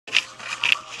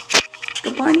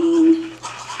morning.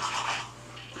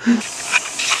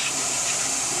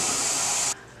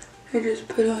 I just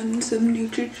put on some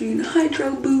Neutrogena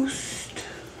Hydro Boost.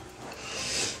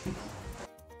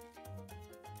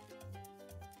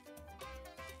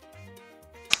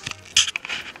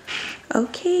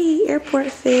 Okay,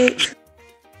 airport fit.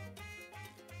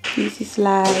 Easy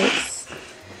slides.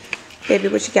 Baby,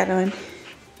 what you got on?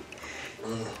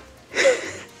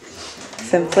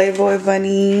 Some Playboy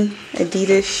Bunny,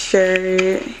 Adidas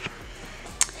shirt.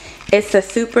 It's a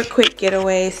super quick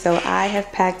getaway, so I have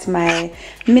packed my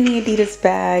mini Adidas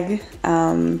bag.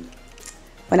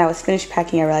 When I was finished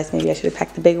packing, I realized maybe I should have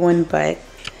packed the big one, but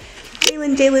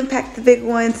Jalen packed the big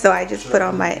one, so I just put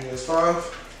on my...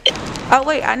 Oh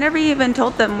wait, I never even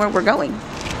told them where we're going.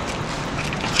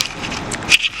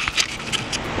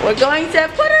 We're going to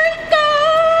Puerto Rico!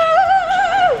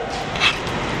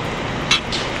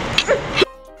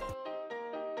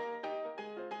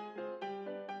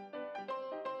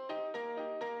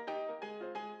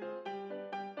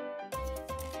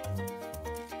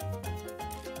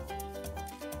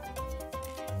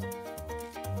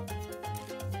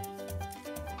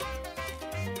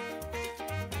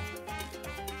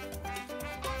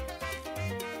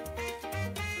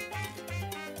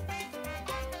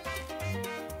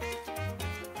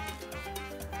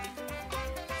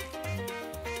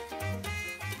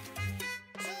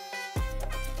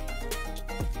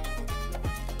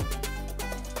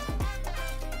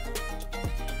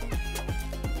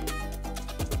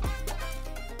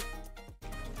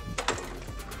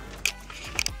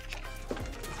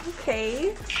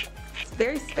 Okay, it's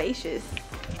very spacious.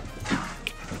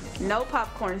 No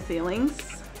popcorn ceilings.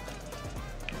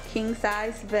 King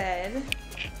size bed.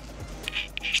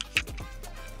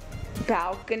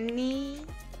 Balcony.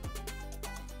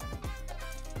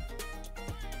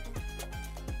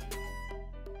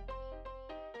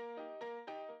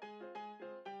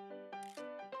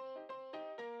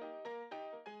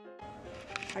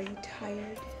 Are you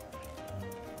tired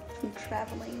from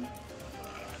traveling?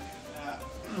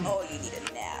 Oh, you need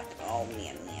a nap. Oh,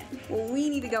 man. Well, we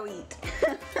need to go eat.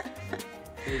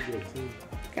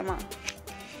 Come on.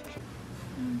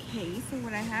 Okay, so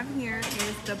what I have here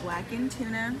is the blackened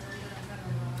tuna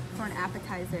for an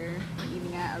appetizer. We're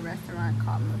eating at a restaurant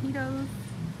called Mojitos.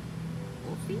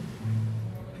 We'll see.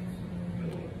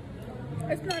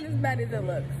 It's not as bad as it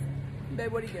looks. Babe,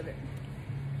 what do you give it?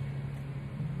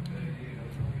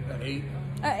 An 8.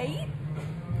 An 8?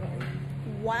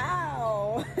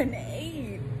 Wow, an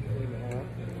 8.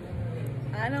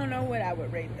 I don't know what I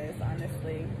would rate this,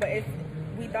 honestly, but it's.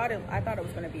 I thought it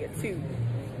was gonna be a 2.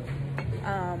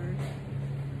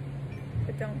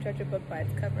 But don't judge a book by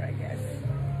its cover, I guess.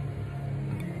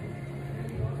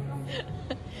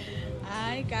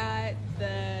 I got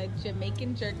the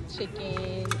Jamaican jerk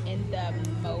chicken in the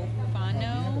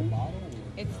mofano.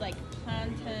 It's like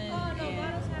plantain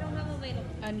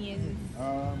and onions,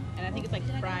 and I think it's like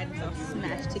fried and all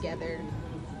smashed together.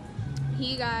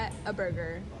 He got a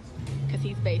burger because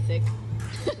he's basic.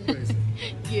 Basic.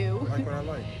 You. I like what I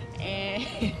like.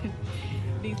 And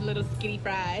these little skinny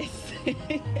fries.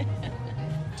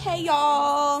 Hey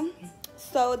y'all.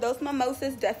 So those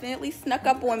mimosas definitely snuck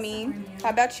up on me. How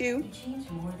about you?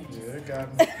 Yeah, it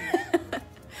got me.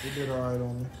 You did alright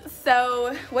on me.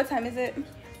 So what time is it?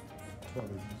 12.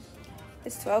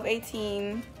 It's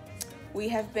 12:18. We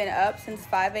have been up since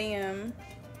 5 a.m.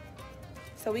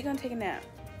 So we're gonna take a nap.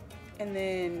 And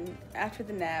then after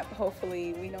the nap,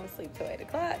 hopefully we don't sleep till 8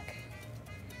 o'clock.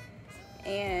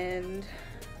 And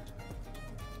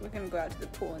we're gonna go out to the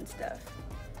pool and stuff.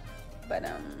 But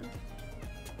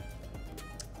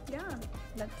yeah,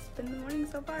 that's been the morning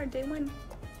so far, day 1.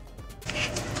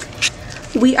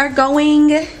 We are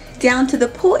going down to the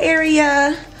pool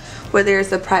area where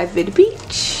there's a private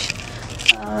beach.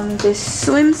 This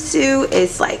swimsuit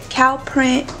is like cow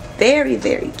print, very,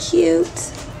 very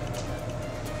cute.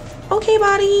 Okay,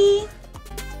 body.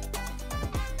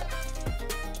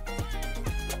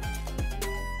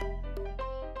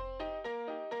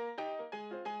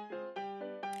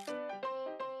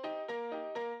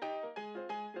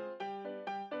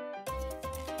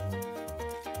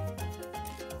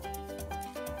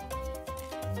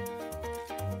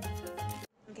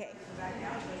 Okay.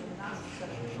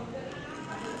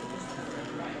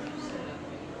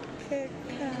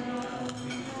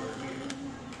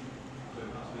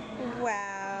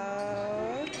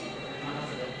 Wow.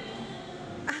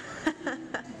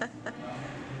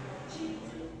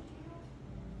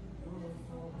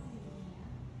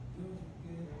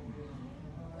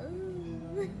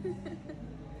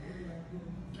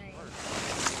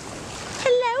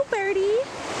 Hello, birdie.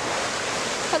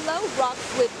 Hello,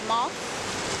 rocks with moss.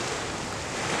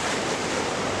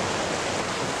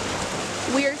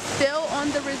 We're still on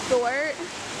the resort,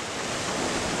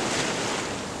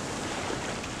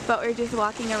 but we're just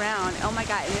walking around. Oh my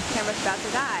god, and this camera's about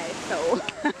to die, so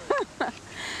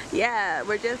yeah,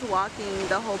 we're just walking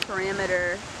the whole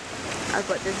perimeter of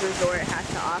what this resort has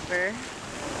to offer.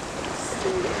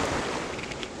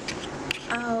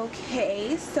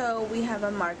 Okay, so we have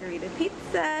a margarita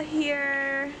pizza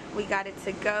here. We got it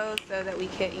to go so that we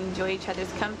could enjoy each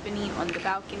other's company on the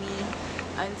balcony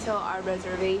until our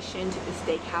reservation to the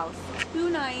steakhouse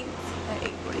tonight at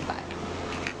 8:45.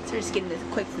 So we're just getting this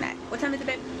quick snack. What time is it,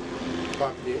 babe?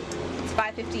 5:58. It's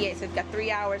 5:58, so we've got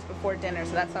 3 hours before dinner,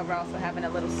 so that's why we're also having a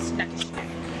little snacky snack.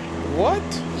 What?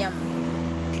 Yum.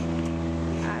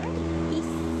 Alright,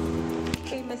 peace.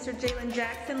 Hey, Mr. Jalen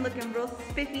Jackson, looking real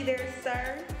spiffy there,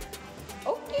 sir.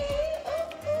 Okay.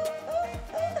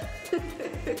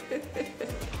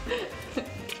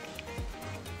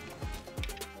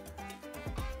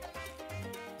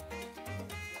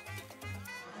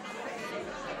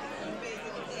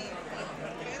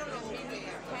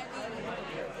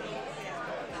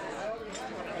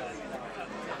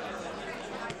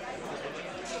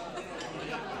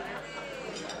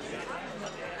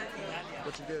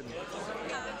 What you getting?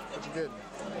 What you getting?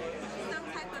 Some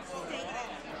type of steak,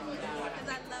 because I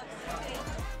love steak.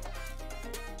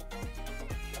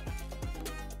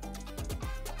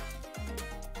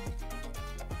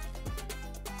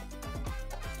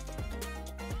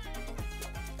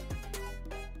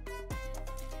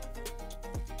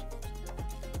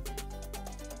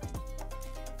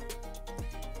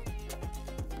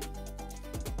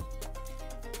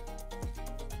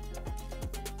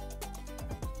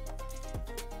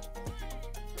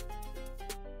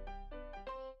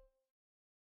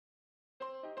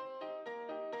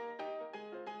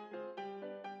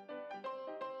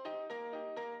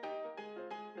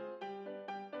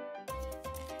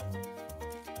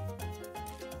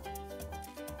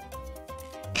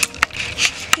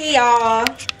 Hey y'all,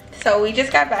 so we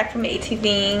just got back from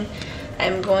ATVing.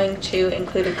 I'm going to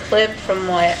include a clip from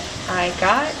what I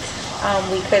got.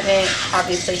 We couldn't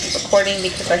obviously keep recording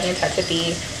because our hands had to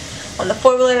be on the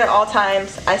four-wheeler at all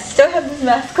times. I still have this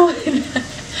mask on.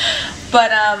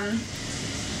 But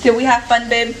did we have fun,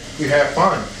 babe? We had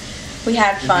fun. We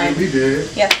had fun. We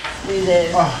did. Yes, we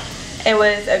did. Oh. It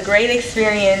was a great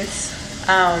experience.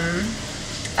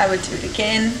 I would do it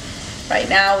again. Right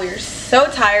now we are so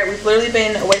tired. We've literally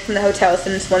been away from the hotel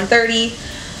since 1:30.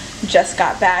 Just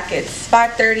got back. It's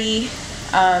 5:30.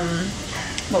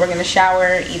 But we're gonna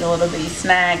shower, eat a little bitty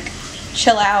snack,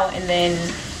 chill out, and then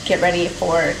get ready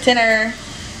for dinner.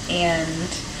 And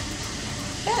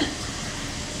yeah.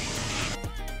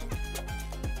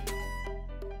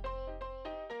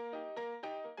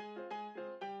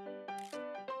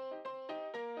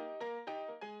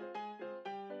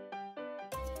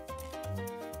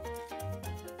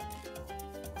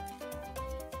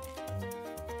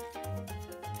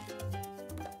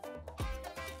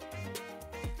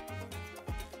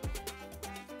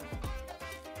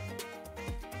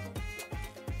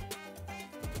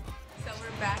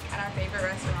 Back at our favorite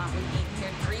restaurant. We've eaten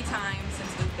here 3 times since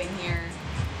we've been here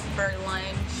for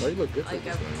lunch. Well, you look good for like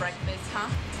this a lunch. breakfast, huh?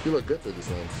 You look good for this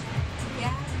lunch. Yeah.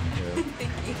 Yeah.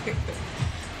 Thank you.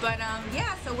 But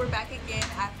yeah, so we're back again.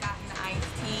 I've gotten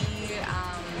iced tea,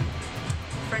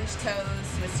 French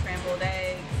toast with scrambled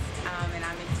eggs, and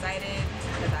I'm excited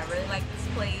because I really like this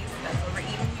place. That's what we're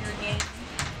eating here again.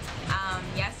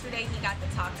 Yesterday he got the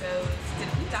tacos. Did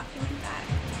we document that?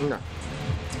 No.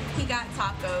 He got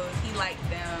tacos. He liked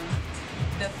them.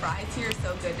 The fries here are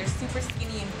so good. They're super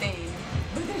skinny and thin,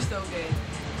 but they're so good.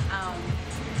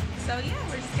 So yeah,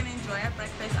 we're just gonna enjoy our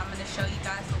breakfast. I'm gonna show you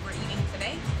guys what we're eating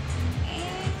today.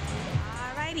 And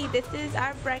alrighty, this is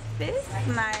our breakfast.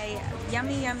 My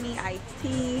yummy, yummy iced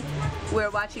tea. We're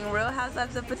watching Real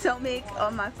Housewives of Potomac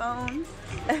on my phone.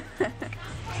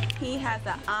 He has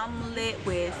an omelet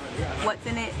with what's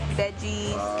in it?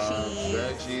 Veggies,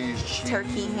 cheese,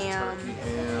 turkey ham,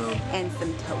 and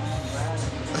some toast.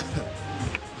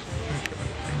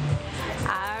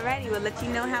 Alrighty, we'll let you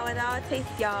know how it all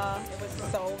tastes, y'all. It was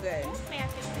so good.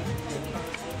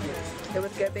 It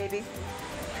was good, baby.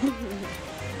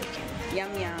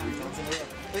 Yum, yum.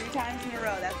 3 times in a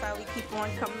row. That's why we keep on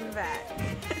coming back.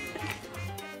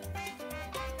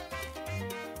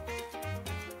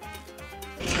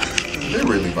 They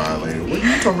really violated. What are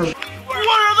you talking about? What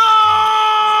are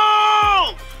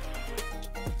those?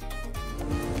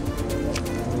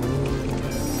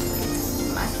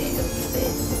 My sandals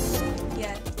fit.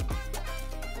 Yes.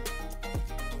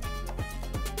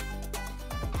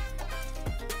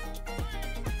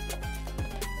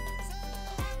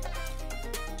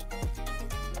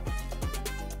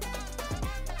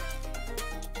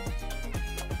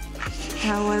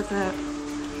 How was it?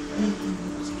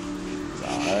 It's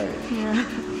alright. Yeah.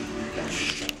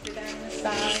 Did that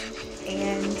massage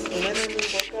and literally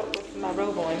woke up with my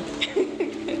robe on. I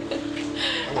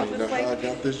don't even know how I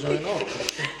got this joint on.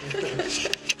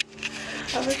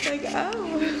 I was like, oh,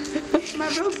 my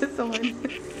robe is on.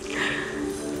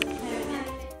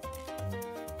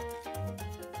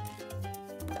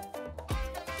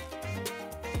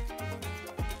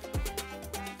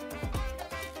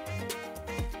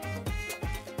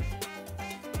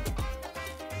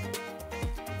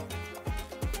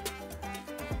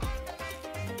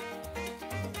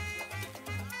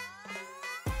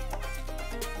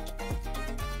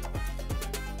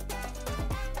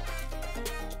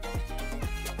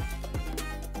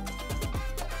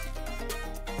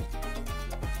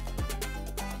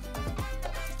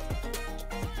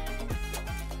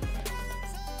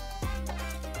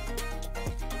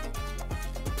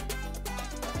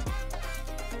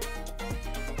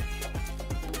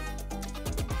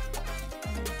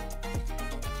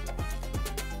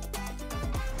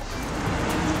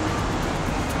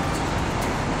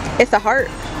 It's a heart.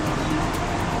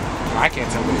 I can't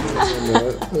tell what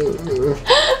it is.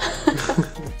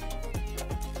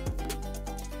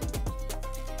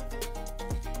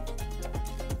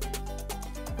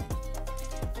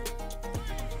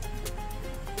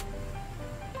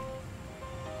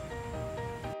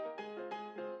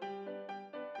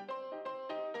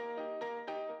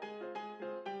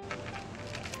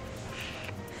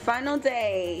 Final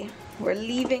day. We're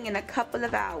leaving in a couple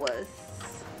of hours.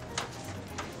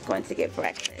 Going to get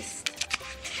breakfast.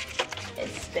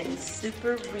 It's been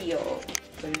super real.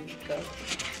 Puerto Rico.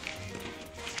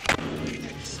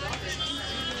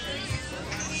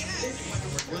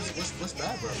 What's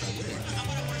that, bro?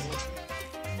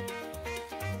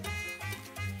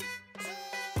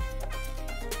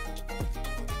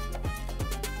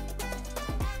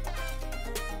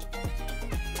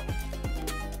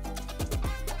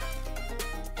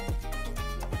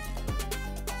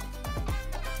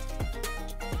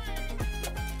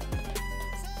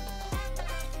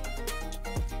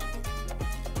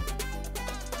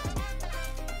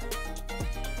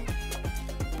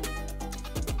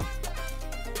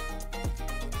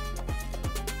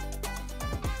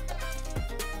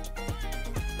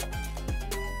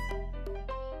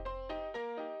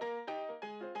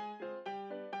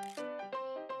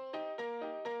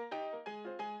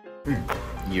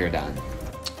 You're done.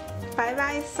 Bye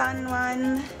bye, sun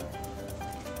one.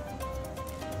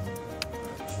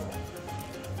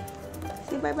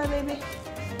 Say bye bye, baby.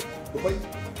 Wait,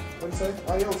 what do you say?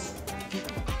 Adios.